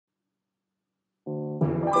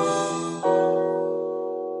Welcome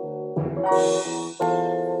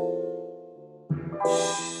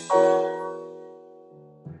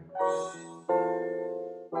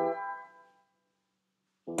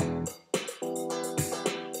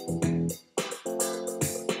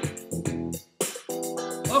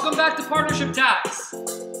back to Partnership Tax.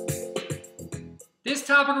 This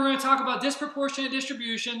topic we're going to talk about disproportionate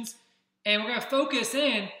distributions, and we're going to focus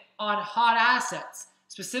in on hot assets,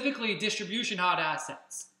 specifically distribution hot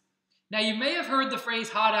assets. Now, you may have heard the phrase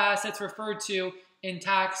hot assets referred to in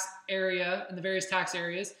the various tax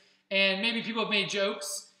areas, and maybe people have made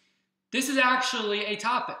jokes. This is actually a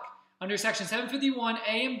topic. Under Section 751A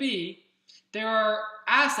and B, there are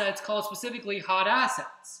assets called specifically hot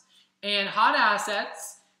assets. And hot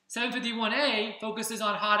assets, 751A focuses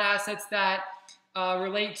on hot assets that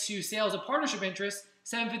relate to sales of partnership interests.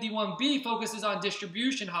 751B focuses on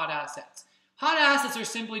distribution hot assets. Hot assets are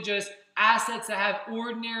simply just assets that have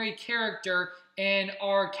ordinary character and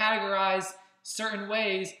are categorized certain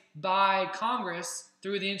ways by Congress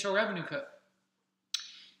through the Internal Revenue Code.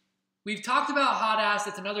 We've talked about hot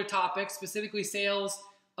assets and other topics, specifically sales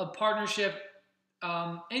of partnership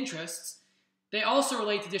interests. They also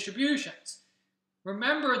relate to distributions.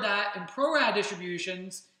 Remember that in pro rata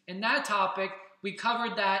distributions, in that topic, we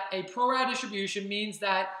covered that a pro rata distribution means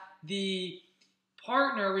that the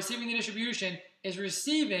partner receiving the distribution is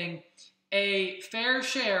receiving a fair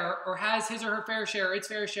share or has his or her fair share or its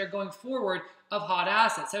fair share going forward of hot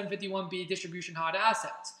assets, 751B distribution hot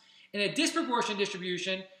assets. In a disproportionate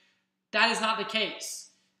distribution, that is not the case.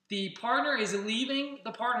 The partner is leaving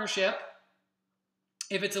the partnership,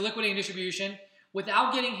 if it's a liquidating distribution,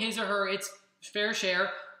 without getting his or her its fair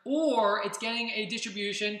share, or it's getting a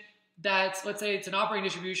distribution that's, let's say it's an operating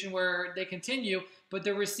distribution where they continue, but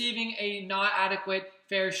they're receiving a not adequate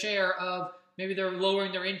fair share of, maybe they're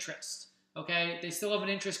lowering their interest, okay? They still have an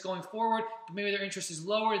interest going forward, but maybe their interest is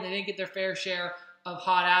lower and they didn't get their fair share of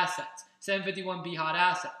hot assets, 751B hot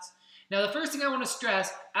assets. Now, the first thing I want to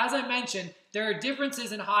stress, as I mentioned, there are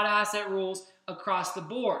differences in hot asset rules across the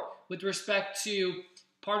board with respect to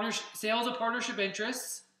sales of partnership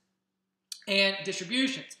interests and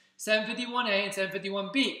distributions, 751A and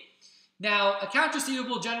 751B. Now, accounts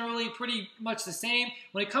receivable generally pretty much the same.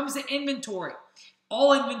 When it comes to inventory,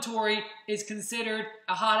 all inventory is considered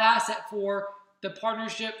a hot asset for the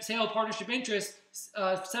sale of partnership interest,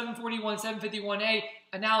 741, 751A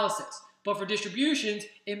analysis. But for distributions,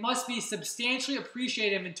 it must be substantially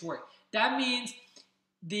appreciated inventory. That means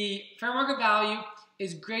the fair market value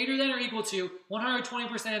is greater than or equal to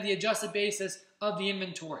 120% of the adjusted basis of the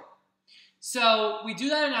inventory. So we do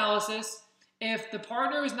that analysis. If the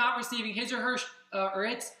partner is not receiving his or her or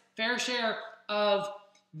its fair share of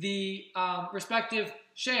the respective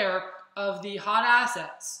share of the hot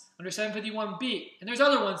assets under 751B, and there's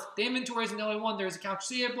other ones, the inventory isn't the only one. There's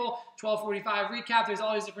accounts receivable, 1245 recap, there's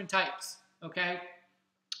all these different types, okay?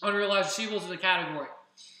 Unrealized receivables is a category.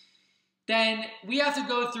 Then we have to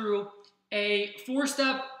go through a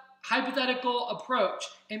four-step hypothetical approach.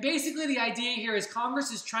 And basically the idea here is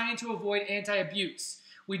Congress is trying to avoid anti-abuse.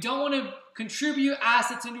 We don't want to contribute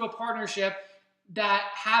assets into a partnership that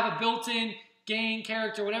have a built-in gain,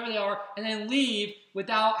 character, whatever they are, and then leave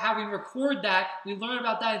without having to record that. We learn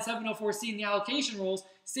about that in 704C in the allocation rules.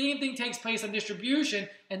 Same thing takes place on distribution,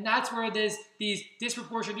 and that's where these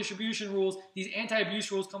disproportionate distribution rules, these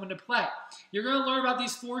anti-abuse rules come into play. You're going to learn about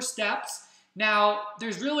these four steps. Now,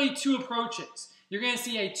 there's really two approaches. You're going to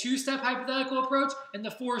see a two-step hypothetical approach and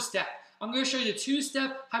the four-step. I'm going to show you the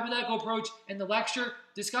two-step hypothetical approach in the lecture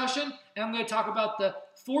discussion, and I'm going to talk about the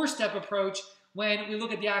four-step approach when we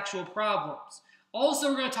look at the actual problems. Also,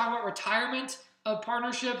 we're going to talk about retirement of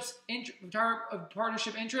partnership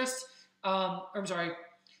interests. On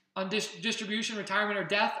distribution, retirement, or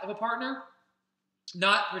death of a partner.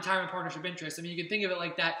 Not retirement partnership interest. I mean, you can think of it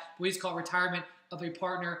like that. We just call it retirement of a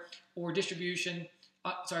partner or distribution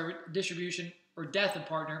or death of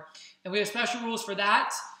partner. And we have special rules for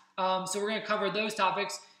that. So we're going to cover those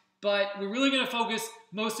topics, but we're really going to focus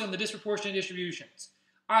mostly on the disproportionate distributions.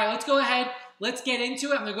 All right, let's go ahead. Let's get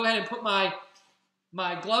into it. I'm going to go ahead and put my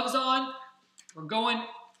gloves on. We're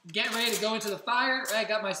getting ready to go into the fire. I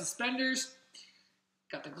got my suspenders,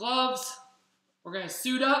 got the gloves. We're going to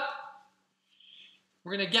suit up.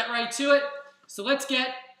 We're going to get right to it. So let's get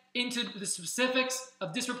into the specifics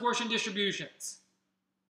of disproportionate distributions.